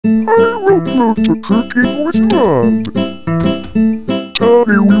Welcome to Cooking with Rob.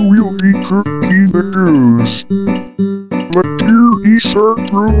 Today we will be cooking a goose. But here is our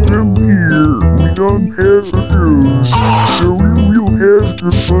problem here. We don't have a goose, so we will have to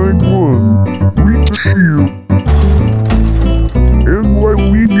find one with a shield. And why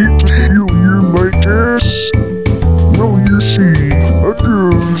we need to shield you might ask? Well, you see, a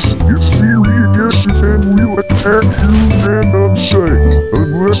goose is very aggressive and will attack you and on sight,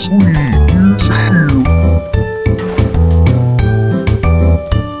 unless we use a shield.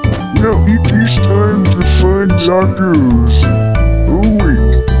 Now it is time to find our goose. Oh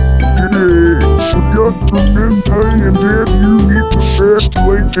wait, today, forgot to mention and that you need to fast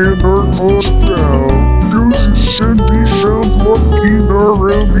light and our cost down. Gooses can be found walking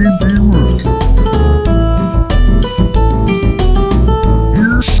around in the woods.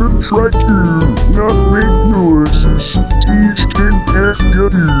 You should try to not make noises. These can have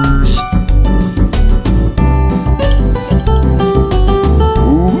good ears.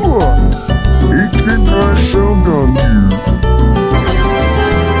 Oh look, it can have sound on you.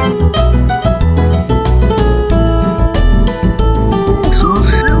 Sure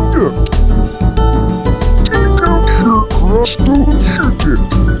shoot it. Take out your crossbow and shoot it.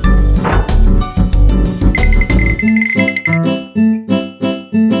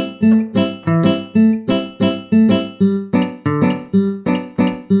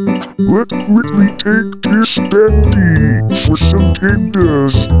 Let's quickly take this Betty for some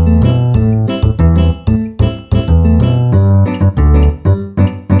tenders.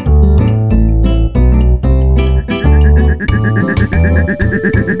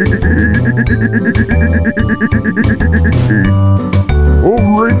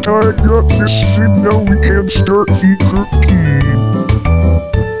 Alright, I got this and now we can start the cooking.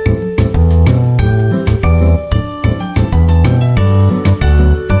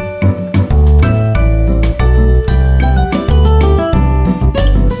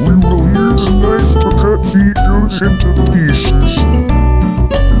 Into pieces.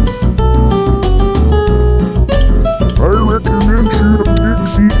 I recommend you to pick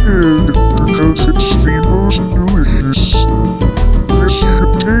the head because it's the most delicious. This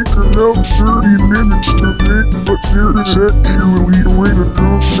should take about 30 minutes to pick, but there is actually a way to go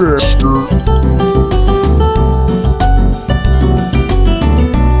faster.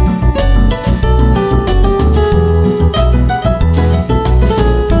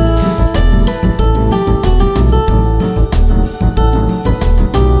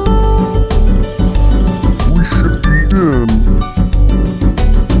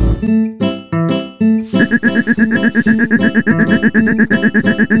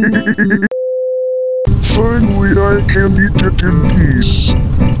 Finally, I can eat it in peace.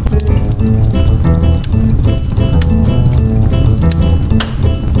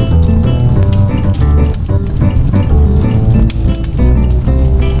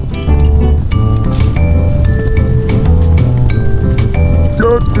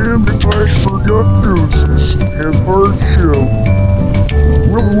 God damn it, I forgot gooses have hard shell.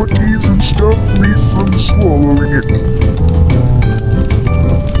 Well, what even stopped me from swallowing it?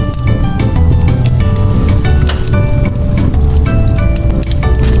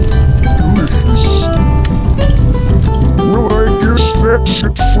 Delicious. Well, I guess that's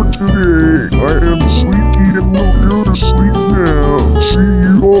it for today. I am sleepy and will go to sleep now. See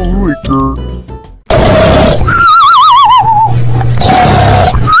you all later.